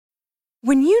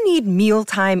When you need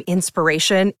mealtime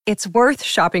inspiration, it's worth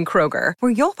shopping Kroger,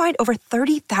 where you'll find over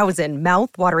 30,000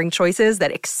 mouth-watering choices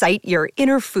that excite your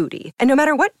inner foodie. And no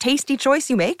matter what tasty choice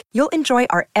you make, you'll enjoy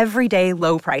our everyday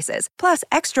low prices, plus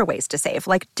extra ways to save,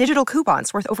 like digital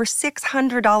coupons worth over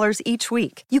 $600 each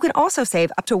week. You can also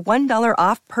save up to $1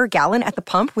 off per gallon at the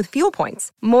pump with fuel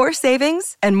points. More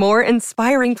savings and more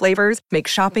inspiring flavors make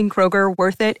shopping Kroger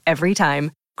worth it every time.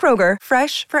 Kroger,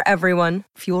 fresh for everyone.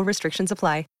 Fuel restrictions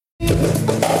apply.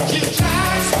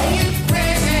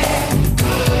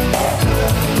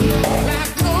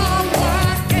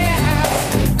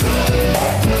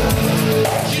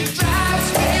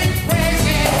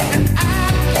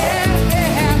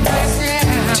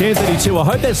 .10:32. I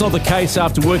hope that's not the case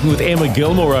after working with Emma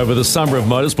Gilmour over the summer of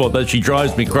Motorsport, that she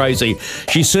drives me crazy.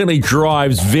 She certainly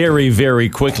drives very, very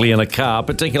quickly in a car,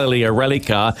 particularly a rally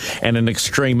car and an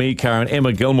Extreme E car. And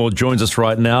Emma Gilmour joins us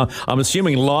right now. I'm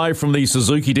assuming live from the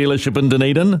Suzuki dealership in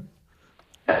Dunedin?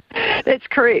 That's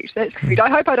correct. I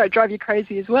hope I don't drive you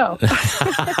crazy as well.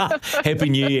 Happy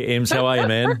New Year, Ems. How are you,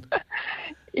 man?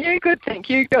 Yeah, good, thank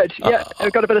you. Good. Yeah,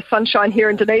 I've got a bit of sunshine here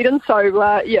in Dunedin, so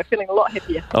feeling a lot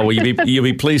happier. Oh, well, you'll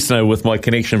be pleased to know, with my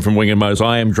connection from Wing & Motors,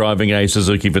 I am driving a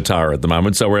Suzuki Vitara at the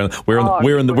moment, so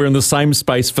we're in the same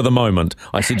space for the moment.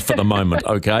 I said for the moment,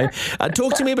 okay.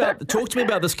 Talk to me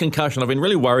about this concussion. I've been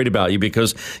really worried about you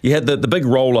because you had the big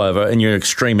rollover in your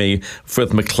Extreme E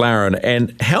with McLaren,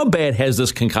 and how bad has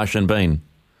this concussion been?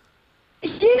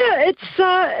 Yeah,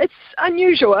 it's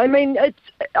unusual. I mean,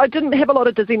 I didn't have a lot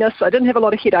of dizziness. I didn't have a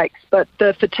lot of headaches, but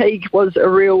the fatigue was a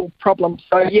real problem.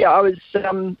 So, I was,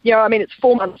 it's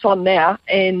 4 months on now,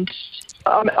 and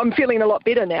I'm feeling a lot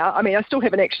better now. I mean, I still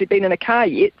haven't actually been in a car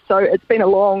yet, so it's been a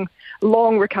long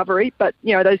recovery. But,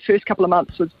 those first couple of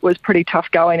months was pretty tough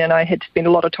going, and I had to spend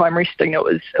a lot of time resting. It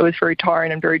was very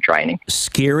tiring and very draining.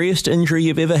 Scariest injury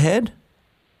you've ever had?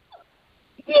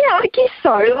 Yeah, I guess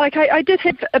so. Like, I did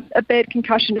have a bad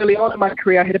concussion early on in my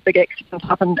career. I had a big accident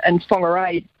up in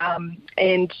Whangarei,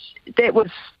 and it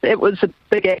was a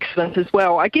big accident as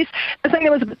well. I guess the thing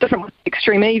that was a bit different with the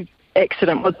Extreme E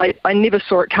accident was I never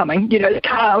saw it coming. The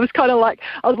car, I was kind of like,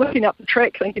 I was looking up the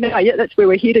track thinking, that's where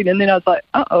we're heading, and then I was like,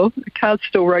 the car's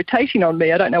still rotating on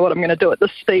me. I don't know what I'm going to do at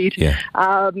this speed,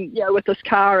 with this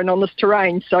car and on this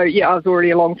terrain. So, I was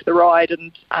already along for the ride,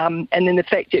 and then the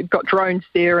fact that you've got drones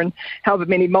there and however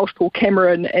many multiple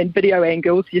camera and video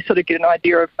angles, you sort of get an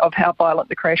idea of how violent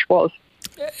the crash was.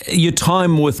 Your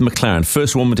time with McLaren,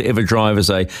 first woman to ever drive as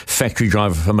a factory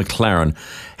driver for McLaren.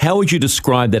 How would you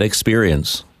describe that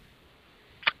experience?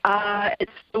 It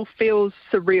still feels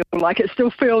surreal. Like, it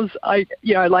still feels, like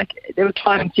there were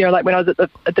times, like when I was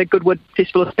at the Goodwood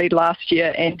Festival of Speed last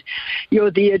year, and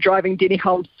you're there driving Denny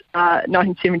Holmes'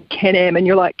 1970 Can-Am, and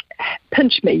you're like,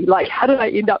 pinch me. Like, how did I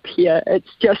end up here? It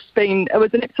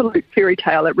was an absolute fairy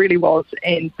tale. It really was,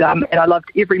 and I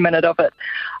loved every minute of it.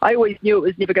 I always knew it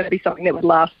was never going to be something that would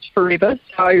last forever.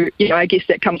 So, I guess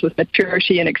that comes with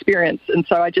maturity and experience. And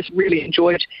so I just really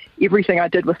enjoyed everything I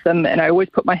did with them, and I always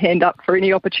put my hand up for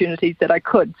any opportunities that I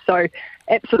could. So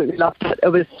absolutely loved it. It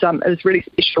was really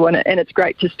special, and it's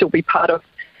great to still be part of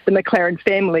the McLaren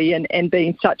family and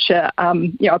being such a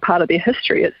part of their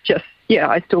history. It's just,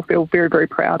 I still feel very, very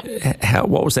proud.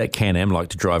 What was that Can-Am like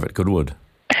to drive at Goodwood?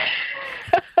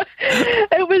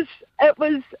 It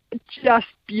was just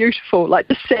beautiful. Like,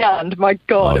 the sound, my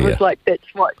God, it was like, that's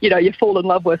what, you fall in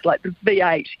love with, like the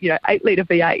V8, 8-litre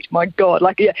V8, my God.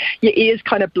 Like, your ears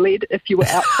kind of bled if you were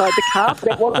outside the car,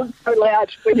 but it wasn't so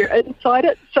loud when you're inside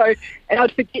it. So, and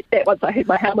I'd forget that once I had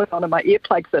my helmet on and my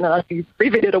earplugs in, and I'd be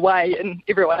revving it away, and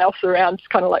everyone else around just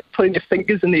kind of like putting their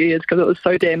fingers in their ears because it was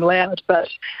so damn loud. But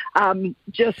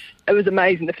it was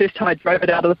amazing. The first time I drove it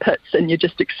out of the pits, and you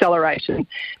just accelerate, and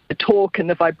the torque and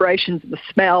the vibrations and the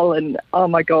smell, and oh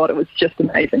my God, it was just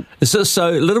amazing. So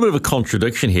a little bit of a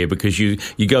contradiction here, because you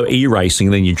go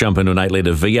e-racing, then you jump into an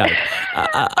 8-litre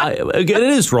V8. It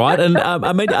is right, and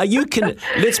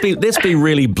let's be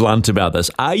really blunt about this.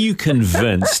 Are you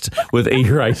convinced with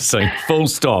e-racing? Full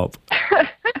stop.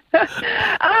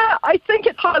 I think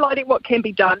it's highlighting what can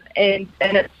be done, and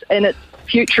it's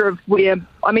future of where,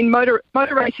 motor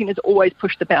racing has always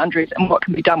pushed the boundaries and what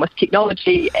can be done with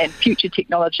technology and future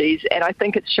technologies, and I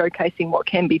think it's showcasing what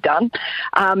can be done.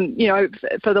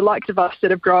 For the likes of us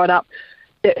that have grown up,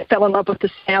 that fell in love with the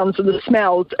sounds and the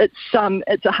smells, it's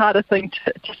a harder thing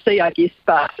to see, I guess,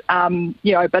 but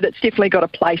it's definitely got a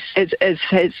place as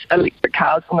has electric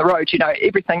cars on the road.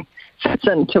 Everything fits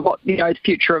into what the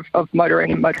future of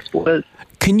motoring and motorsport is.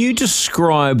 Can you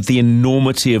describe the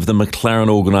enormity of the McLaren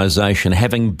organisation,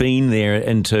 having been there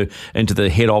into the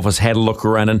head office, had a look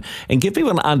around, and give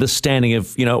people an understanding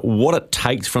of, what it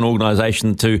takes for an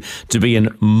organisation to be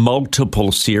in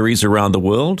multiple series around the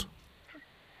world?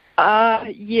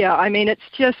 Yeah, I mean, it's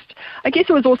just, I guess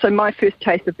it was also my first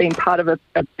taste of being part of a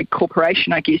big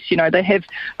corporation, I guess. They have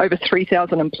over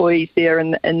 3,000 employees there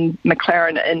in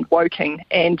McLaren and Woking,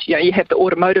 and, you have the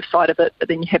automotive side of it, but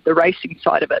then you have the racing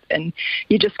side of it, and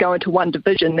you just go into one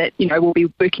division that, will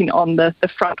be working on the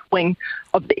front wing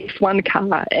of the F1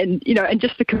 car, and, and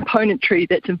just the componentry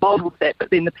that's involved with that, but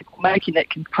then the people making that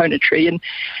componentry, and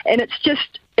it's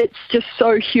just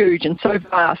so huge and so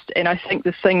vast. And I think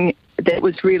the thing that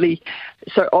was really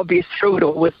so obvious through it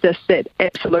all was just that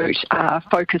absolute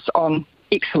focus on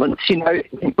excellence.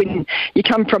 When you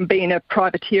come from being a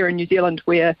privateer in New Zealand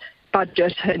where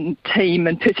budget and team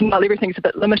and personnel, everything's a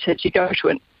bit limited, you go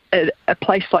to a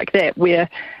place like that where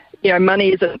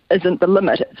money isn't the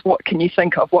limit. It's what can you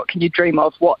think of, what can you dream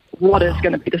of, what is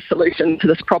going to be the solution to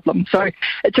this problem. So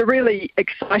it's a really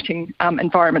exciting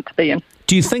environment to be in.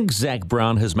 Do you think Zach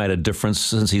Brown has made a difference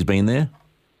since he's been there?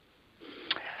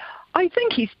 I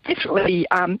think he's definitely,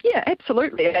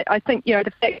 absolutely. I think,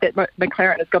 the fact that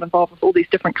McLaren has got involved with all these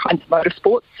different kinds of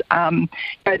motorsports,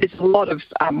 there's a lot of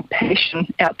passion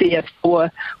out there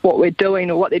for what we're doing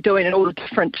or what they're doing in all the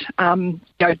different,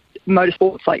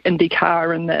 motorsports like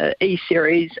IndyCar and the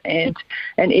E-Series and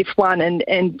F1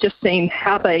 and just seeing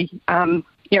how they,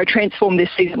 transformed their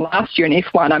season last year in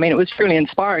F1. I mean, it was really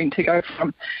inspiring to go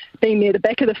from being near the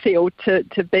back of the field to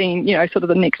being, sort of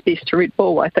the next best to Red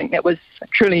Bull. I think that was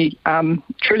truly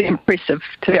impressive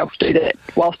to be able to do that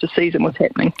whilst the season was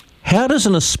happening. How does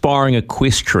an aspiring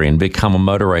equestrian become a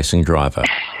motor racing driver?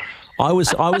 I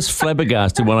was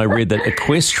flabbergasted when I read that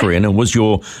equestrian was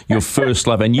your first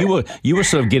love, and you were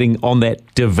sort of getting on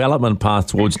that development path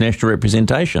towards national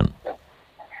representation.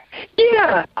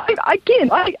 Yeah,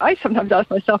 I sometimes ask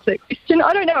myself that question.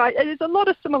 I don't know. There's a lot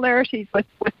of similarities with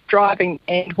driving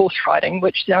and horse riding,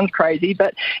 which sounds crazy,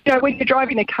 but when you're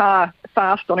driving a car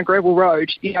fast on a gravel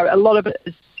road, a lot of it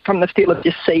is from the feel of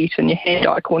your seat and your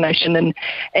hand-eye coordination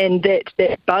and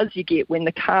that buzz you get when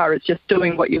the car is just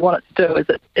doing what you want it to do, as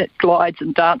it glides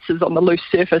and dances on the loose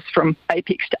surface from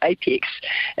apex to apex.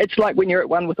 It's like when you're at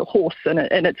one with a horse and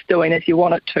it's doing as you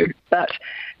want it to. But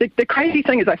the crazy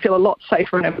thing is I feel a lot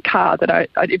safer in a car than I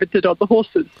ever did on the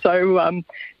horses. So,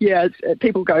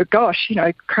 people go, gosh,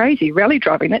 crazy, rally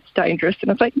driving, that's dangerous. And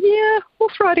it's like, yeah,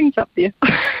 horse riding's up there.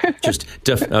 Just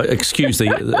excuse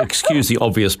the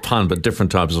obvious pun, but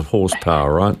different types of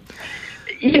horsepower, right?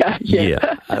 Yeah.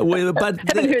 But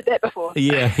haven't heard that before.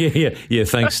 Yeah.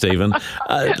 Thanks, Stephen.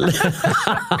 But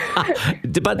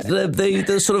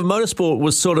the sort of motorsport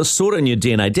was sort of in your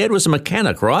DNA. Dad was a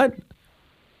mechanic, right?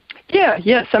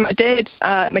 Yeah. So my dad's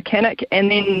a mechanic,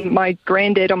 and then my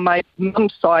granddad on my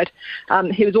mum's side,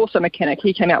 he was also a mechanic.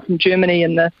 He came out from Germany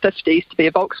in the 50s to be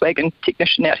a Volkswagen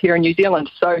technician out here in New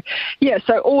Zealand. So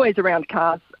always around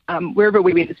cars. Wherever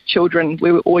we went as children,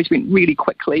 we always went really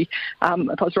quickly.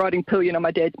 If I was riding pillion on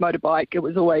my dad's motorbike, it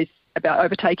was always about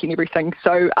overtaking everything.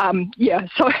 So,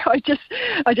 so I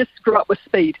just grew up with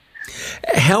speed.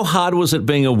 How hard was it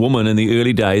being a woman in the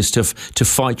early days to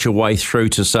fight your way through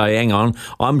to say, hang on,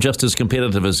 I'm just as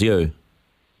competitive as you?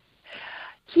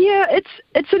 Yeah,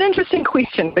 it's an interesting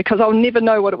question because I'll never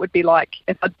know what it would be like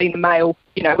if I'd been a male,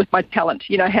 with my talent,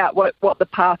 what the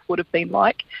path would have been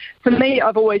like. For me,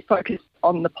 I've always focused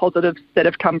on the positives that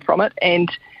have come from it,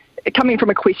 and coming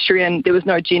from equestrian, there was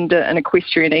no gender in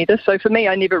equestrian either. So for me,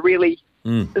 I never really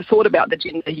thought about the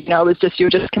gender, it was just,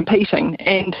 you're just competing.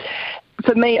 And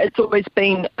for me, it's always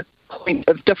been a point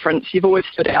of difference. You've always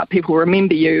stood out. People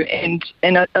remember you. And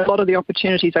a lot of the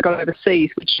opportunities I got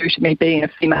overseas were due to me being a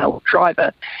female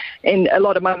driver. And a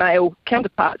lot of my male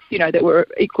counterparts, that were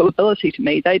equal ability to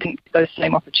me, they didn't get those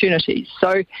same opportunities.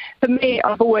 So for me,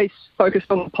 I've always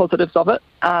focused on the positives of it.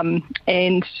 And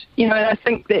I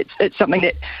think that it's something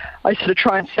that I sort of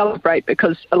try and celebrate,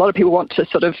 because a lot of people want to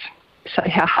sort of say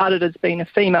how hard it has been a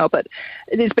female, but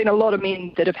there's been a lot of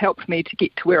men that have helped me to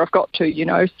get to where I've got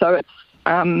to, so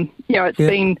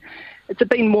it's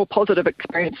been more positive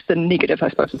experience than negative, I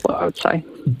suppose is what I would say.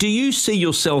 Do you see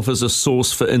yourself as a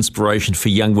source for inspiration for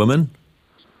young women?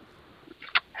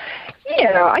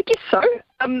 Yeah, I guess so.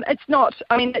 It's not.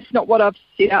 I mean, that's not what I've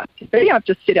set out to be. I've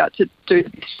just set out to do the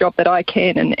best job that I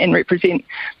can and represent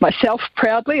myself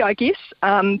proudly, I guess.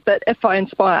 But if I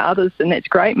inspire others, then that's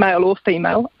great, male or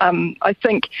female. I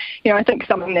think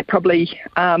something that probably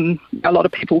a lot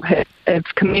of people have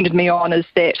commended me on is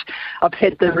that I've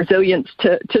had the resilience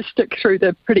to stick through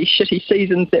the pretty shitty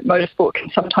seasons that motorsport can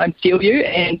sometimes deal you,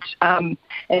 and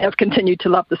I've continued to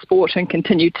love the sport and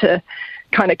continued to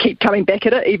kind of keep coming back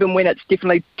at it, even when it's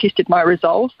definitely tested my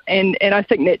resolve. And I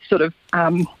think that's sort of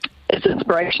is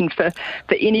inspiration for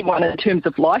anyone in terms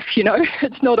of life.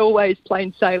 It's not always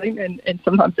plain sailing, and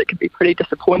sometimes it can be pretty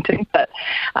disappointing. But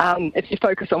if you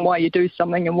focus on why you do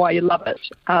something and why you love it,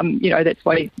 that's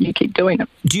why you keep doing it.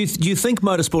 Do you think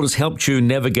motorsport has helped you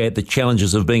navigate the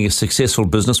challenges of being a successful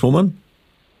businesswoman?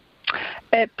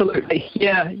 Absolutely,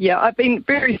 yeah. I've been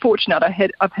very fortunate.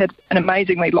 I've had an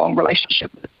amazingly long relationship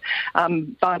with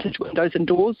Vantage Windows and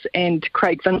Doors, and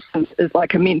Craig Vincent is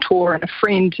like a mentor and a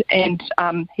friend, and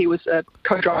he was a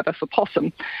co-driver for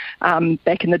Possum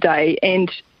back in the day. And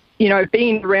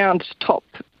being around top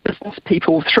business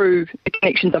people through the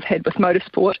connections I've had with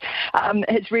motorsport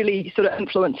has really sort of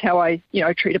influenced how I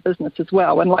treat a business as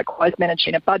well. And likewise,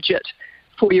 managing a budget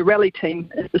for your rally team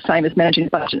is the same as managing a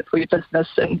budget for your business,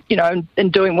 and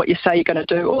doing what you say you're going to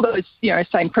do. All those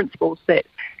same principles that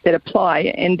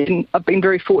apply. And then I've been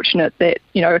very fortunate that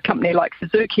a company like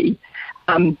Suzuki,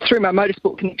 through my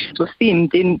motorsport connections with them,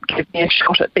 then gave me a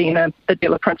shot at being a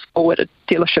dealer principal at a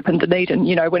dealership in Dunedin,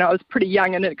 when I was pretty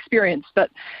young and inexperienced.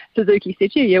 But Suzuki said,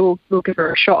 we'll give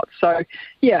her a shot. So,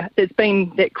 there's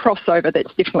been that crossover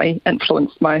that's definitely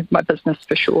influenced my business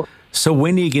for sure. So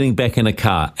when are you getting back in a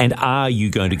car? And are you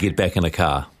going to get back in a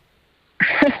car?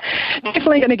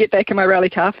 Definitely going to get back in my rally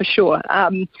car for sure.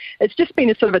 It's just been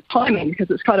a sort of a timing because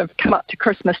it's kind of come up to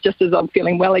Christmas just as I'm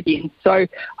feeling well again. So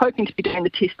hoping to be doing the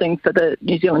testing for the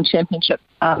New Zealand Championship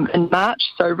in March.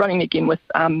 So running again with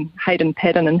Hayden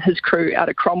Paddon and his crew out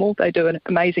of Cromwell. They do an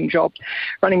amazing job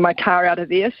running my car out of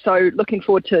there. So looking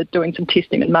forward to doing some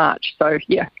testing in March. So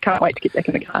can't wait to get back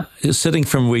in the car. Sitting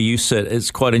from where you sit, it's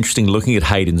quite interesting looking at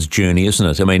Hayden's journey, isn't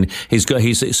it? I mean, he's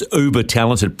uber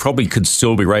talented, probably could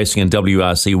still be racing in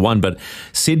WRC1, but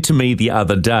said to me the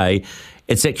other day,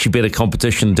 it's actually better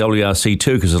competition in WRC2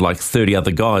 because there's like 30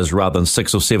 other guys rather than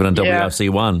 6 or 7 in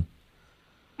WRC1.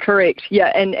 Correct,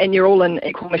 and you're all in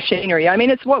equal machinery. I mean,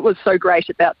 it's what was so great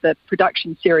about the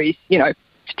production series,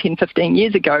 10, 15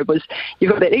 years ago, was you've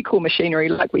got that equal machinery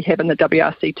like we have in the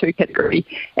WRC2 category,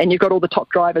 and you've got all the top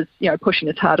drivers, pushing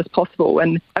as hard as possible.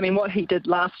 And I mean, what he did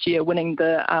last year, winning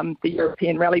the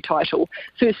European rally title,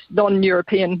 first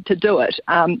non-European to do it,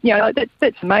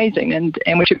 that's amazing, and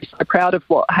we should be so proud of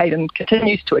what Hayden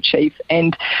continues to achieve.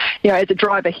 And as a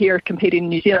driver here competing in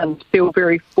New Zealand, feel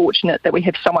very fortunate that we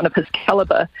have someone of his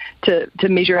calibre to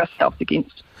measure ourselves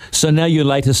against. So now your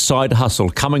latest side hustle,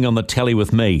 coming on the telly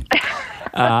with me.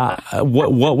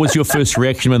 What was your first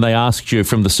reaction when they asked you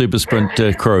from the Super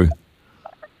Sprint crew?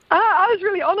 I was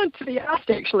really honoured to be asked,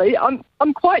 actually.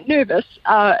 I'm quite nervous.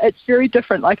 It's very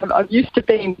different. Like, I'm used to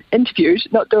being interviewed,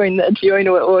 not doing the interviewing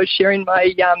or sharing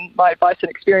my my advice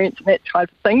and experience and that type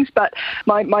of things. But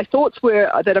my thoughts were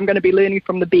that I'm going to be learning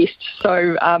from the best.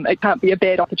 So it can't be a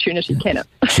bad opportunity, can it?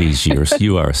 Jeez,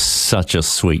 you are such a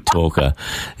sweet talker.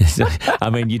 I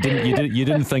mean, you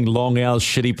didn't think long hours,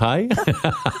 shitty pay?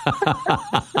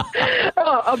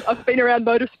 I've been around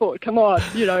motorsport. Come on,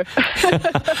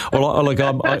 Well,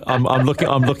 look,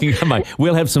 I'm looking. Mate,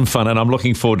 we'll have some fun, and I'm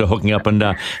looking forward to hooking up and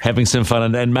having some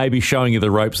fun, and maybe showing you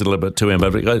the ropes a little bit too.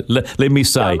 But let me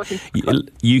say,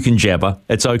 you can jabber.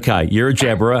 It's okay. You're a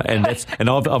jabberer, and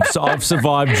I've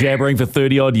survived jabbering for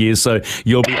 30 odd years, so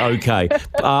you'll be okay.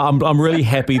 I'm really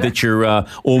happy that you're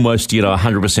almost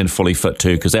 100% fully fit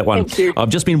too, because that one I've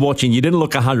just been watching. You didn't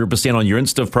look 100% on your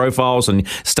Insta profiles and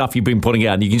stuff you've been putting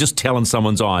out, and you can just tell in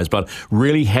someone's eyes. But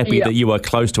really happy that you are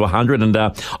close to 100, and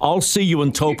I'll see you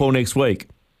in Taupo next week.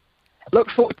 Look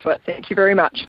forward to it. Thank you very much.